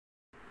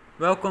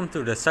Welcome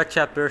to the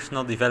Satya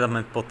Personal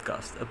Development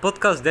Podcast, a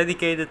podcast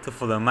dedicated to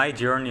follow my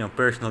journey on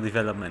personal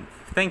development.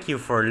 Thank you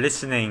for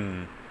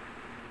listening.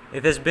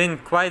 It has been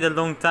quite a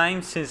long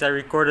time since I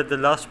recorded the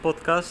last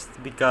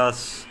podcast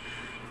because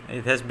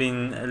it has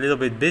been a little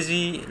bit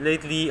busy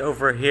lately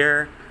over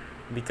here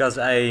because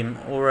I'm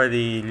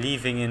already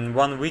leaving in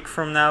 1 week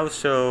from now,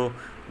 so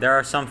there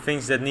are some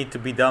things that need to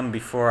be done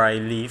before I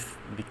leave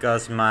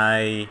because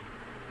my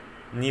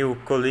new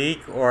colleague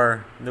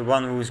or the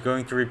one who's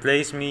going to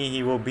replace me,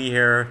 he will be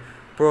here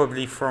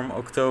probably from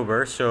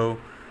October. So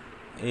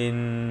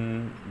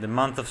in the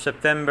month of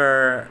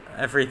September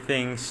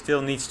everything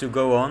still needs to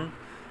go on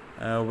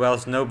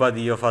whilst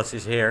nobody of us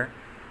is here,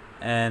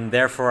 and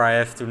therefore I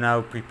have to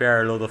now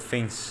prepare a lot of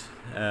things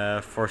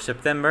for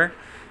September.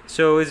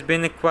 So it's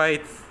been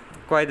quite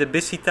a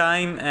busy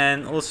time,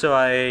 and also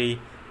I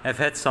have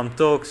had some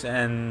talks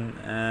and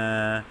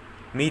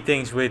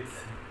meetings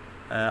with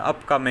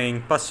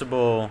upcoming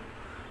possible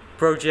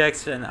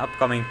projects and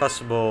upcoming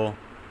possible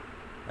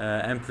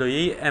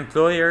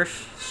employers.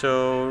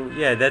 So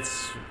yeah,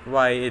 that's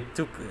why it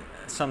took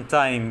some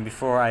time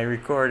before I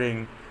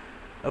recording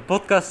a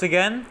podcast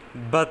again.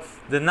 But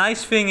the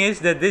nice thing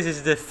is that this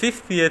is the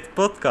 50th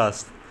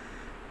podcast,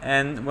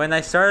 and when I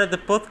started the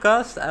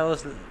podcast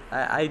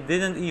I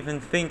didn't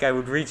even think I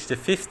would reach the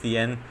 50,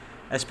 and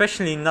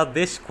especially not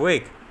this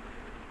quick,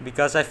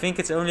 because I think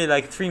it's only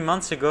like 3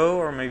 months ago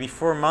or maybe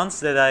 4 months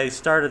that I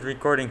started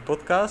recording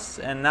podcasts,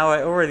 and now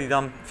I already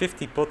done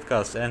 50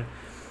 podcasts. And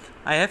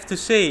I have to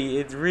say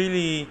it's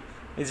really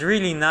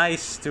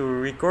nice to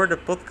record the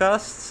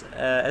podcasts,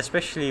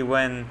 especially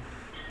when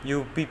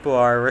you people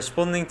are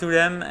responding to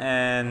them.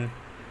 And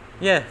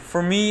yeah,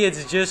 for me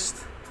it's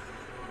just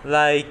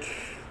like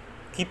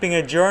keeping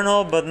a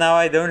journal, but now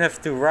I don't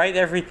have to write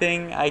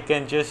everything. I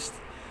can just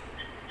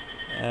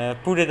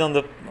put it on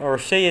the or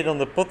say it on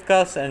the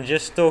podcast and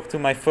just talk to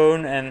my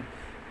phone, and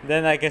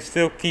then I can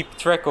still keep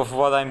track of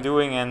what I'm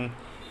doing and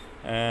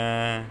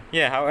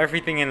how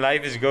everything in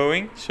life is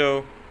going.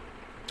 So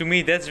to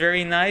me that's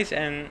very nice,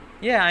 and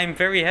yeah, I'm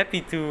very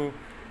happy to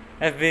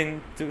have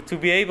been to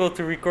be able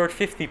to record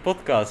 50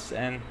 podcasts.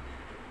 And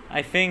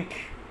I think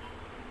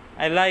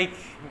I like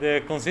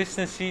the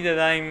consistency that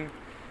I'm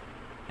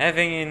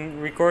having in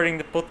recording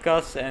the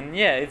podcasts, and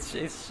yeah,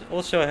 it's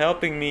also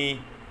helping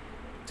me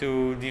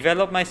to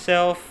develop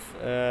myself,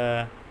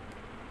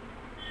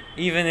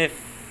 even if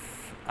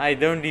I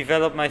don't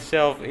develop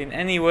myself in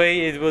any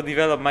way, it will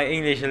develop my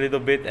English a little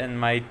bit and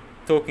my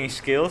talking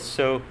skills.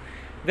 So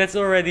that's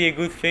already a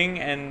good thing,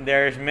 and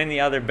there's many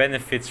other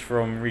benefits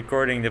from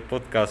recording the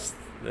podcast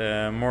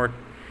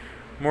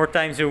more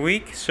times a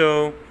week.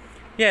 So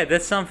yeah,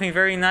 that's something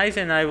very nice,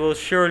 and I will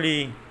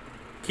surely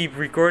keep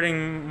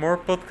recording more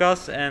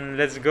podcasts, and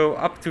let's go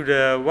up to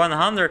the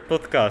 100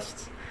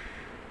 podcasts.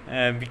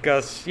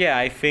 Because yeah,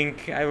 I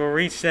think I will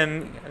reach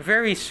them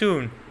very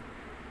soon,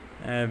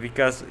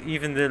 because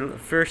even the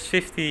first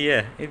 50,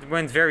 yeah, it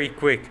went very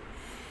quick.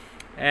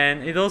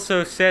 And it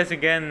also says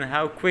again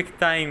how quick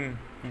time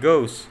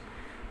goes,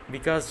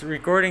 because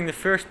recording the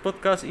first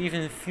podcast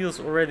even feels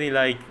already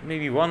like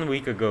maybe 1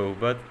 week ago,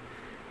 but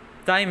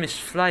time is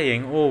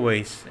flying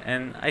always.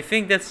 And I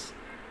think that's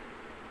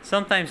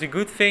sometimes a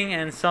good thing,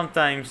 and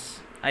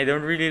sometimes I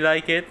don't really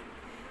like it.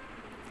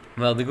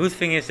 Well, the good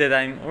thing is that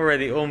I'm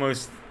already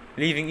almost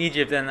leaving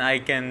Egypt and I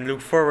can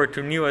look forward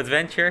to new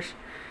adventures.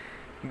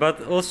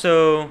 But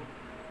also,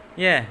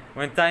 yeah,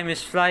 when time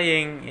is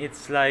flying,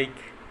 it's like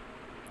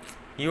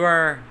you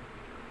are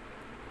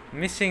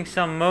missing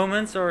some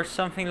moments or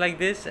something like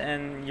this,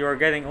 and you're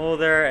getting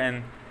older,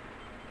 and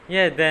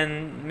yeah,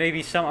 then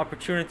maybe some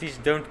opportunities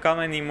don't come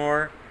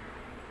anymore.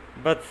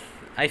 But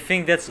I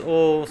think that's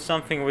all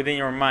something within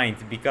your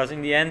mind, because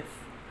in the end,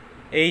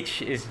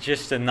 age is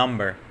just a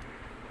number.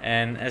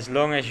 And as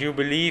long as you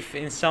believe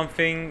in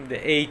something, the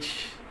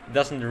age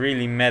doesn't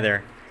really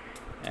matter.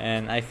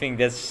 And I think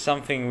that's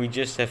something we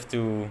just have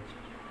to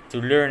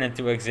learn and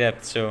to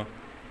accept. So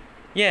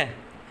yeah,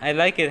 I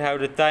like it how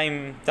the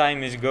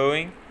time is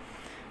going.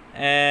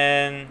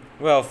 And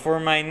well, for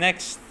my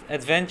next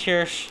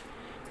adventures,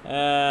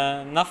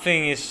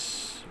 nothing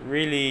is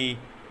really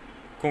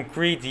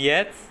concrete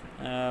yet.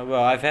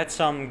 Well, I've had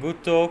some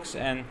good talks,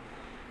 and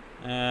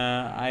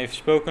I've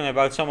spoken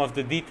about some of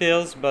the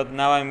details, but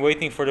now I'm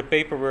waiting for the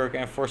paperwork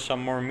and for some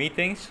more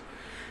meetings.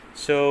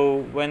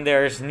 So when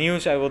there's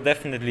news, I will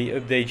definitely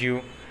update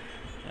you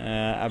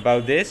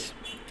about this.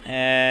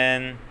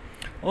 And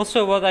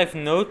also what I've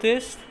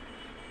noticed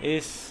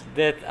is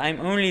that I'm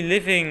only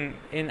living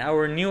in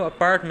our new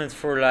apartment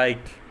for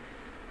like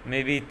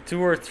maybe 2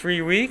 or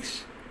 3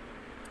 weeks,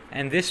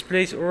 and this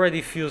place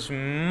already feels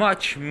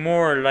much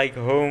more like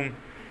home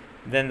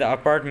than the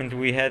apartment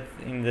we had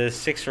in the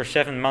 6 or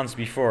 7 months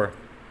before.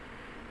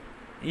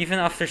 Even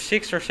after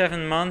 6 or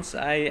 7 months,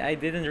 I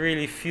didn't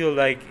really feel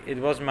like it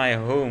was my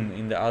home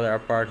in the other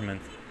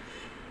apartment.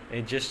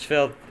 It just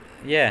felt,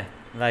 yeah,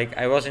 like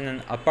I was in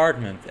an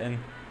apartment. And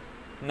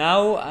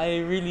now I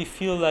really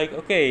feel like,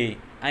 okay,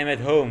 I'm at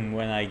home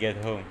when I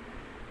get home.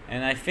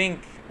 And I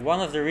think One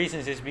of the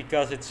reasons is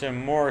because it's a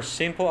more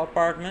simple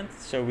apartment,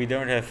 so we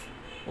don't have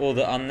all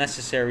the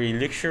unnecessary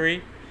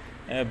luxury,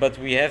 but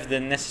we have the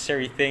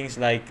necessary things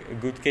like a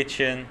good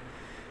kitchen,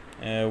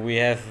 we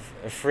have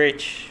a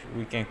fridge,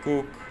 we can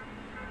cook,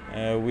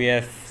 we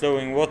have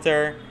flowing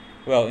water.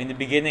 Well, in the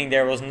beginning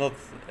there was not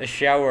a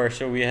shower,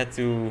 so we had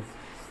to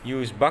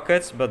use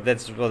buckets, but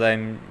that's what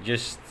I'm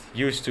just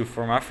used to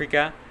from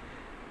Africa.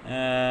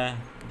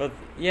 But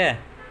yeah,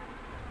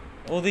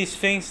 all these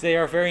things, they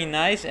are very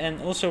nice.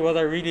 And also what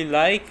I really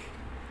like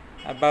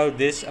about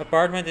this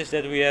apartment is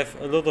that we have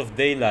a lot of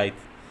daylight,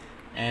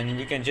 and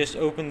we can just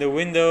open the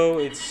window.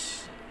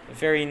 It's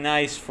very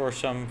nice for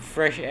some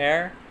fresh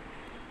air,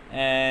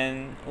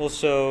 and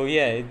also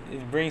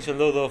it brings a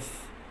lot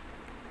of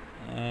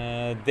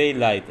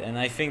daylight. And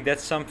I think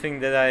that's something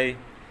that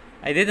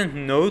I didn't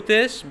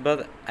notice,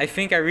 but I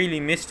think I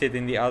really missed it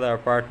in the other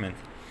apartment.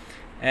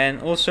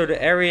 And also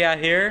the area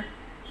here,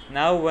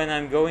 now when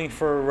I'm going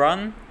for a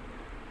run,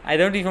 I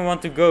don't even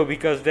want to go,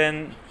 because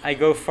then I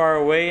go far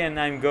away and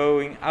I'm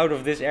going out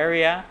of this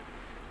area,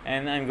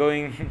 and I'm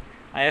going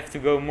I have to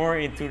go more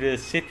into the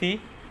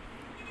city,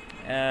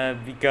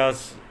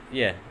 because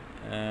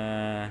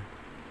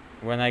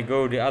when I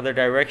go the other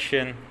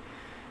direction,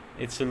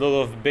 it's a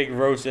lot of big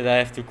roads that I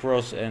have to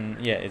cross, and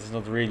it's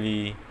not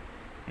really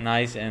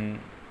nice. And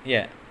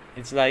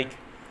it's like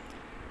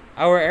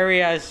our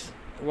area is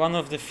one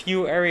of the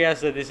few areas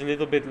that is a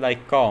little bit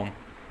like calm.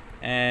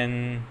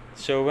 And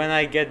so when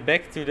I get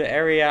back to the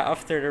area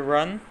after the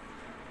run,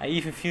 I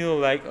even feel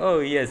like, oh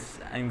yes,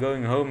 I'm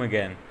going home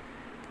again.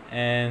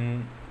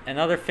 And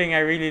another thing I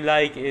really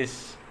like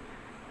is,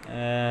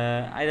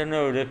 I don't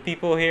know, the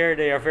people here,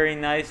 they are very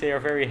nice, they are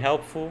very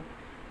helpful.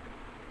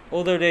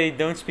 Although they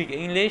don't speak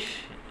English,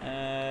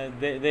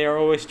 they are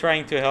always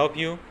trying to help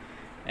you.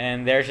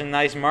 And there's a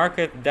nice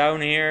market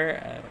down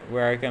here,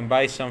 where I can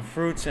buy some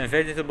fruits and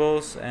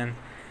vegetables. And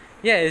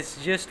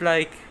it's just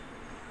like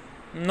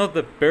not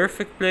the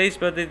perfect place,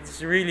 but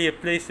it's really a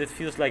place that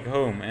feels like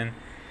home. And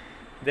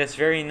that's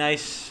very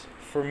nice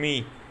for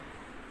me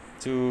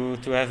to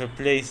have a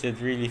place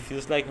that really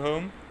feels like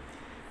home.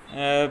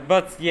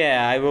 But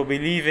I will be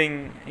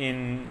leaving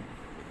in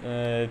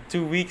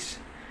 2 weeks.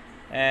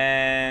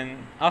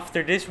 And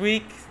after this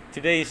week,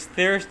 today is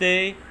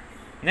Thursday,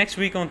 next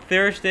week on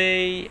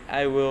Thursday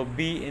I will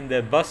be in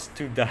the bus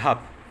to Dahab.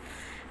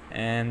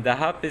 And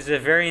Dahab is a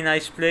very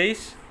nice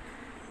place,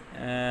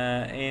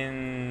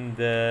 in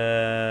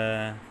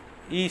the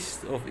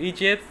east of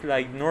Egypt,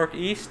 like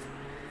northeast.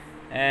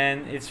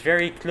 And it's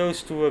very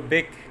close to a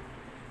big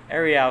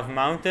area of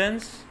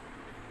mountains,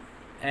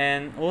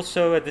 and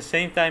also at the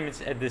same time it's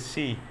at the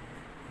sea.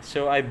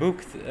 So I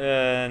booked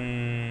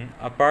an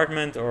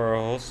apartment or a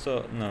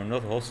hostel. No,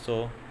 not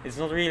hostel. It's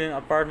not really an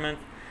apartment.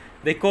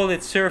 They call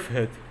it surf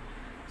hut.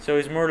 So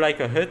it's more like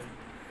a hut.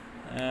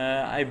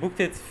 I booked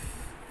it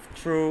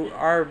through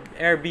our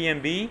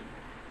Airbnb,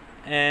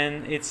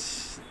 and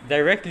it's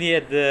directly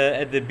at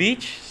the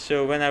beach.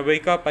 So when I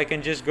wake up, I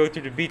can just go to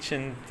the beach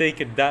and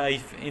take a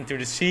dive into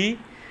the sea,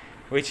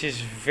 which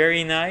is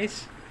very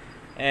nice.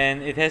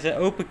 And it has an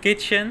open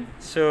kitchen.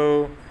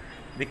 So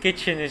the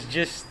kitchen is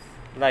just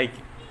like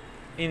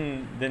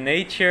in the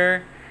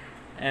nature,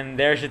 and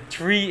there's a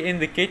tree in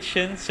the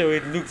kitchen, so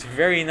it looks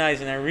very nice.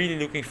 And I'm really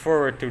looking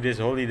forward to this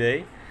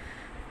holiday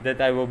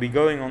that I will be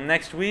going on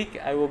next week.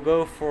 I will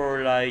go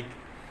for like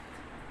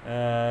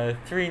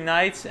 3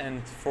 nights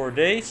and 4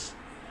 days,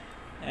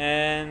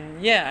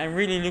 and I'm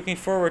really looking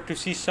forward to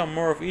see some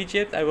more of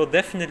Egypt. I will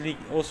definitely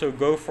also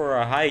go for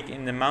a hike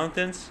in the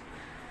mountains,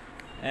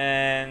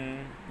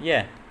 and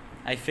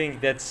I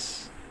think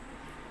that's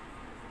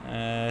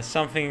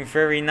something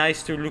very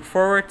nice to look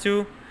forward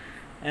to.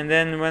 And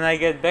then when I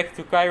get back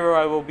to Cairo,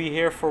 I will be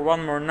here for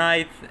one more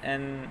night,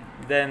 and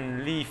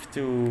then leave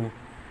to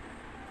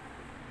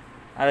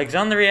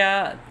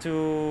Alexandria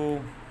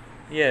to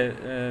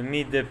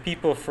meet the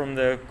people from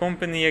the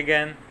company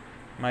again,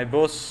 my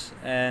boss,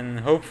 and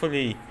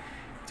hopefully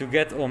to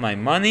get all my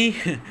money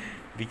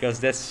because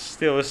that's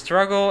still a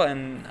struggle,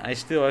 and I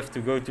still have to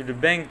go to the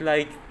bank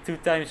like 2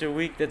 times a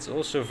week. That's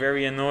also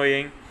very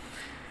annoying.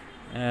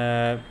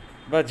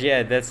 But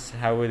that's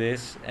how it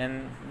is.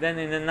 And then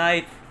in the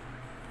night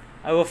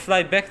I will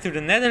fly back to the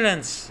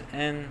Netherlands,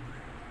 and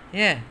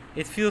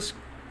it feels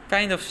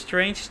kind of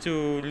strange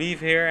to leave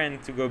here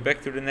and to go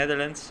back to the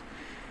Netherlands.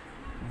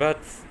 But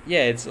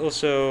it's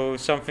also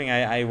something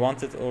I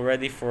wanted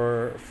already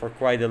for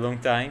quite a long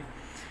time.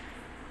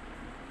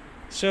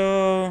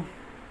 So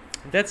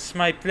that's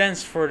my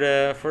plans for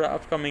the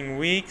upcoming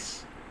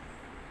weeks,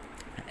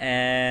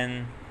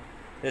 and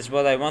that's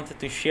what I wanted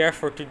to share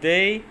for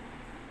today.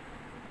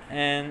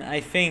 And I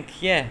think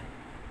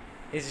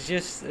it's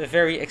just a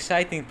very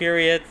exciting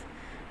period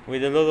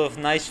with a lot of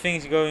nice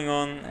things going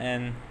on,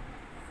 and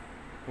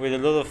with a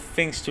lot of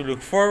things to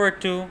look forward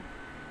to.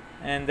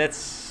 And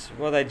that's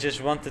what I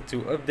just wanted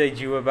to update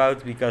you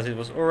about, because it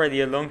was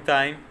already a long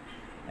time.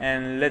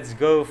 And let's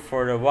go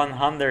for the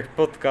 100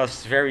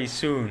 podcast very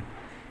soon.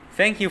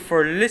 Thank you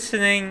for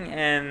listening,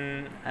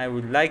 and I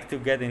would like to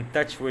get in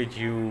touch with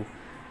you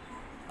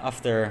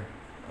after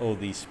all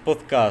these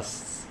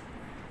podcasts.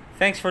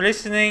 Thanks for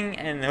listening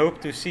and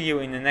hope to see you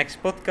in the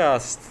next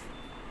podcast.